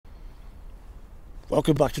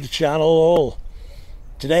Welcome back to the channel all.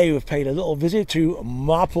 Today we've paid a little visit to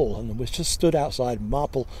Marple and we've just stood outside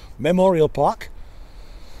Marple Memorial Park.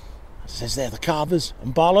 It says there the Carvers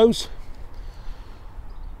and Barlows.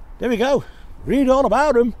 There we go. Read all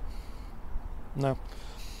about them. Now,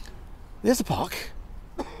 there's the park.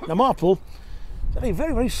 Now Marple is a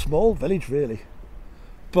very, very small village really.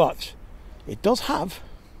 But it does have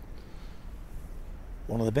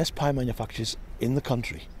one of the best pie manufacturers in the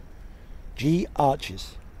country. G.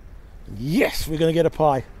 Archer's. Yes, we're going to get a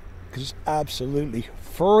pie because it's absolutely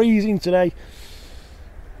freezing today.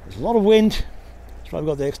 There's a lot of wind. That's why we've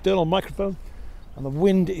got the external microphone, and the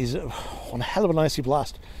wind is on a hell of an icy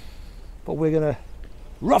blast. But we're going to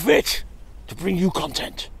rough it to bring you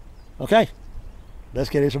content. Okay, let's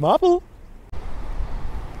get into Marple.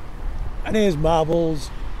 And here's Marple's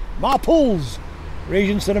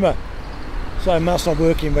Region Cinema. So my mouth's not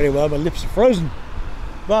working very well, my lips are frozen.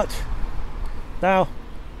 But now,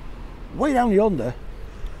 way down yonder,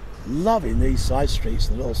 loving these side streets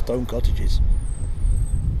and the little stone cottages.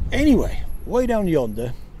 Anyway, way down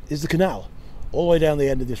yonder is the canal, all the way down the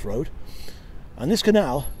end of this road. And this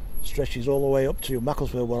canal stretches all the way up to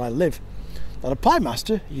Macclesfield where I live. Now the pie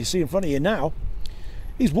master, you see in front of you now,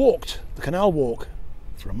 he's walked the canal walk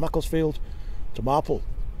from Macclesfield to Marple.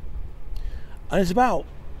 And it's about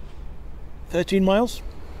 13 miles.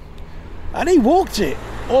 And he walked it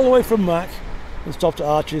all the way from Mac and stopped at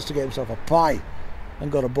Archer's to get himself a pie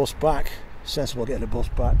and got a bus back. Sensible getting a bus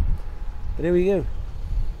back. But here we go.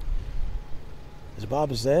 There's a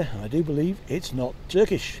barber's there, and I do believe it's not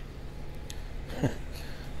Turkish.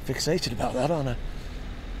 Fixated about that, aren't I?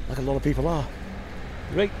 Like a lot of people are.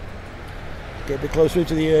 Right. Get a bit closer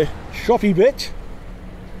to the shoppy bit.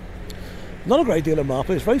 Not a great deal of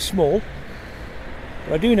Marple, it's very small.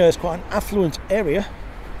 But I do know it's quite an affluent area.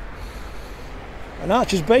 And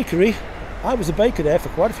Archer's Bakery, I was a baker there for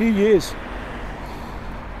quite a few years.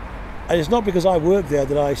 And it's not because I work there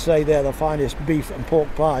that I say they're the finest beef and pork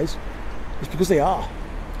pies. It's because they are.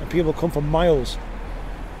 And people come from miles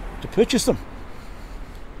to purchase them.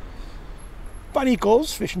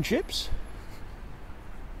 Panicos, fish and chips.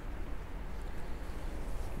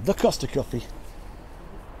 The Costa Coffee.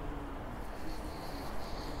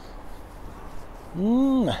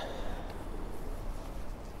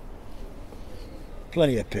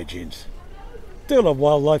 Plenty of pigeons. Still love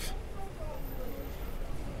wildlife.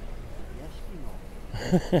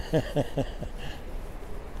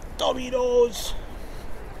 Dominoes.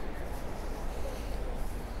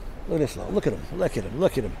 Look at this lot. Look at them. Look at them.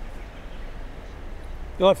 Look at them.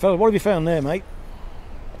 All right, fella. What have you found there, mate?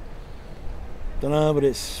 Don't know, but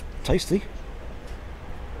it's tasty.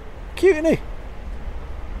 Cute, isn't he?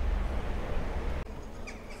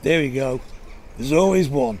 There we go. There's always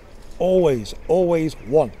one. Always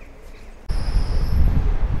one.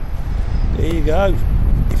 There you go.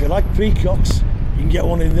 If you like peacocks, you can get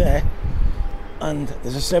one in there. And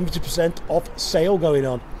there's a 70% off sale going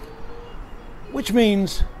on. Which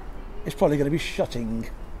means it's probably going to be shutting.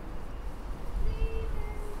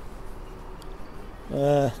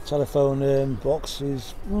 Telephone box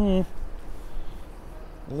is... at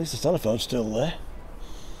least the telephone's still there.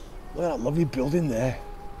 Look at that lovely building there.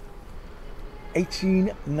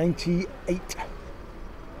 1898.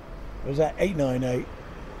 Or is that 898?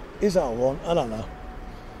 Is that one? I don't know.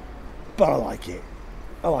 But I like it.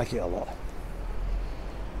 I like it a lot.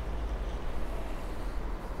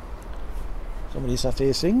 Somebody's sat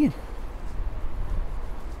here singing.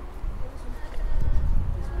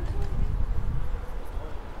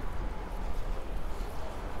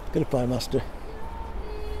 Get a pie master.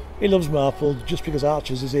 He loves Marple just because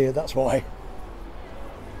Archer's is here, that's why.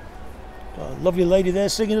 Got a lovely lady there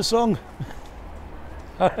singing a song.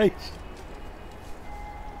 Alright.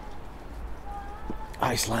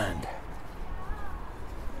 Iceland.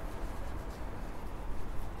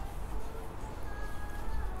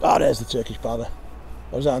 Ah, there's the Turkish barber.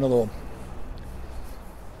 Or was that another one?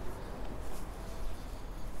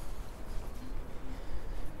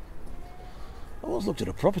 I once looked at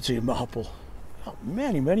a property in Marple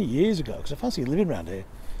many years ago because I fancied living around here.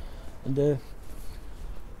 And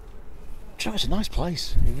it's a nice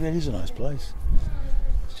place. It really is a nice place.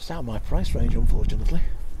 It's just out of my price range, unfortunately.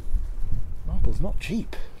 Marple's not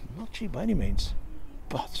cheap by any means,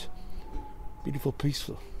 but beautiful,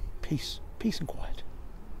 peaceful, peace and quiet.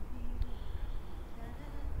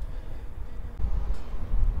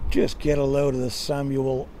 Just get a load of the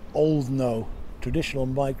Samuel Oldknow traditional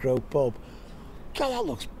micro pub. God, that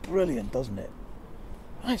looks brilliant, doesn't it?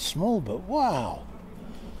 It's small, but wow.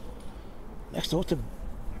 Next door to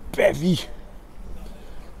Bevy,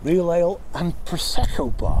 Real Ale and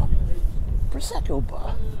Prosecco Bar. Prosecco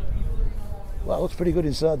bar. Well, it looks pretty good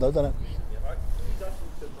inside though, doesn't it?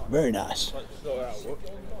 Very nice.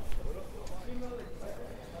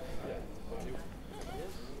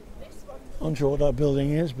 Unsure what that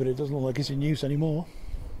building is, but it doesn't look like it's in use anymore.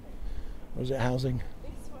 Or is it housing?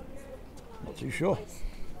 Not too sure.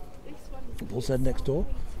 Bull's Head next door.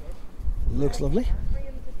 Looks lovely.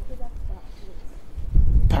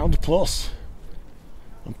 Pound plus.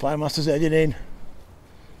 And Pie Master's heading in.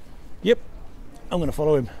 Yep, I'm going to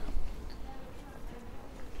follow him.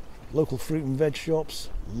 Local fruit and veg shops.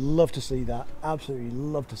 Love to see that. Absolutely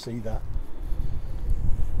love to see that.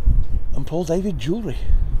 And Paul David jewellery.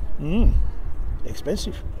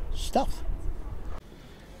 Expensive stuff.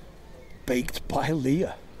 Baked by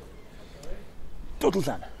Leah.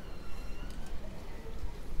 Doodledan.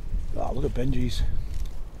 Oh, look at Benji's.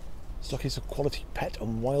 Stockist of quality pet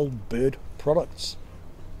and wild bird products.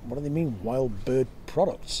 What do they mean, wild bird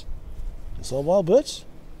products? They sell wild birds?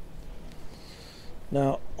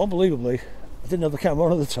 Now, unbelievably, I didn't have the camera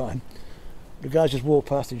on at the time. The guy just walked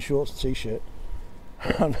past in shorts and t-shirt.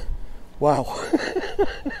 And, wow.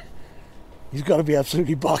 He's got to be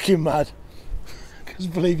absolutely barking mad. Because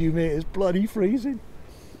believe you me, it's bloody freezing.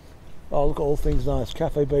 Oh, look at all things nice.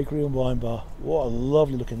 Cafe, bakery and wine bar. What a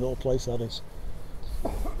lovely looking little place that is.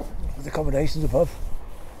 With accommodations above.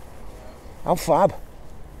 How fab.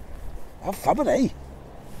 How fab are they?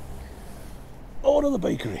 Oh, another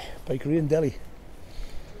bakery. Bakery and deli.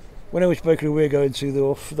 We know which bakery we're going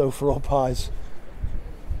to though for our pies.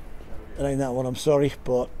 It ain't that one, I'm sorry.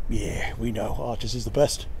 But yeah, we know. Archer's is the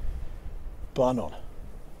best. Bar none.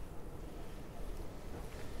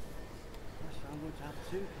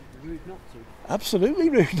 Rude not to. Absolutely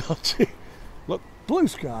rude not to. Look, blue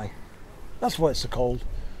sky. That's why it's so cold.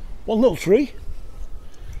 One little tree.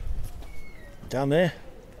 Down there.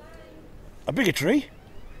 A bigger tree.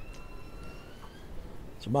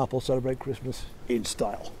 So Marple celebrate Christmas in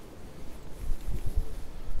style.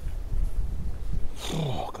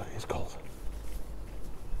 Oh God, it is cold.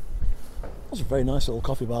 Those are very nice little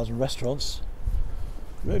coffee bars and restaurants.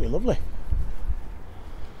 Really lovely.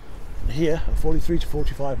 And here at 43 to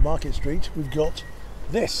 45 Market Street, we've got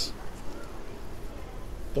this.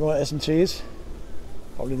 Don't know what S&T is.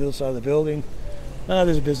 Probably the other side of the building.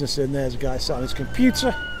 There's a business in there. There's a guy sat on his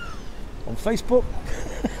computer on Facebook.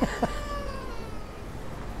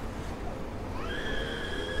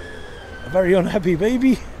 A very unhappy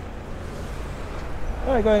baby.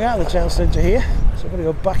 We're going out of the town centre here, so I'm going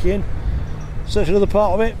to go back in, search another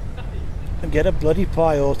part of it, and get a bloody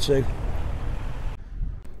pie or two.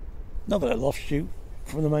 Another little offshoot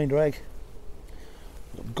from the main drag.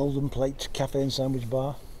 Golden Plate Cafe and Sandwich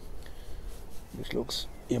Bar, which looks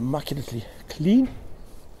immaculately clean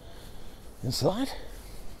inside.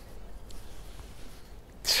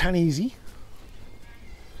 Tan easy.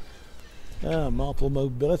 Marple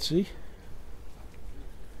Mobility.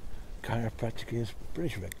 Chiropractic,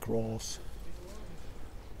 British Red Cross.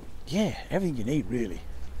 Yeah, everything you need really.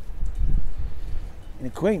 In a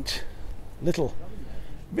quaint little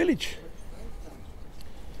village.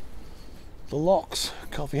 The Locks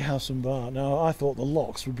Coffee House and Bar. Now I thought the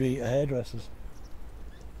Locks would be a hairdresser's.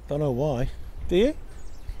 Don't know why. Do you?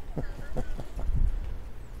 I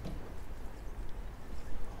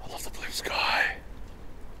love the blue sky.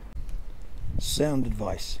 Sound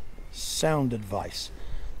advice. Sound advice.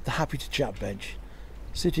 The happy to chat bench.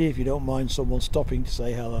 Sit here if you don't mind someone stopping to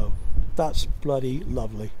say hello. That's bloody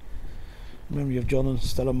lovely. Memory of John and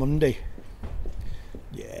Stella Mundy.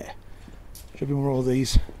 Yeah. Should be more of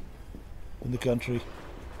these in the country.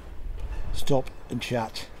 Stop and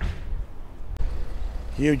chat.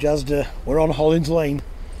 Huge Asda. We're on Hollins Lane,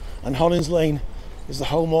 and Hollins Lane is the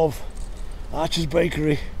home of Archer's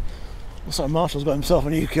Bakery. Looks like Marshall's got himself a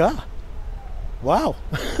new car. Wow.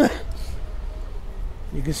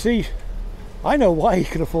 You can see, I know why he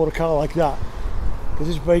can afford a car like that, because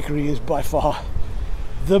his bakery is by far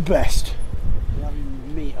the best. You're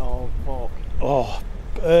having meat or pork? Oh,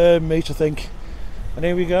 meat I think. And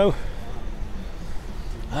here we go.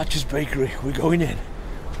 Archer's Bakery, we're going in.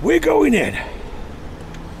 We're going in.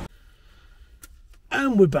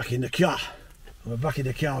 And we're back in the car. And we're back in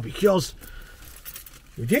the car because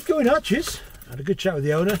we did go in Archer's. Had a good chat with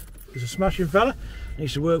the owner. He's a smashing fella. I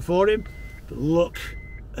used to work for him. But look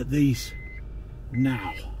at these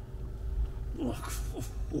now.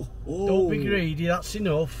 Don't be greedy, that's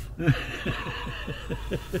enough.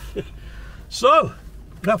 So,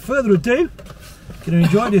 without further ado, can you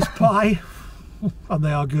enjoy this pie? And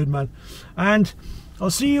they are good, man. And I'll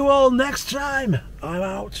see you all next time. I'm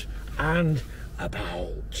out and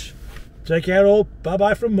about. Take care all. Bye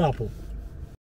bye from Marple.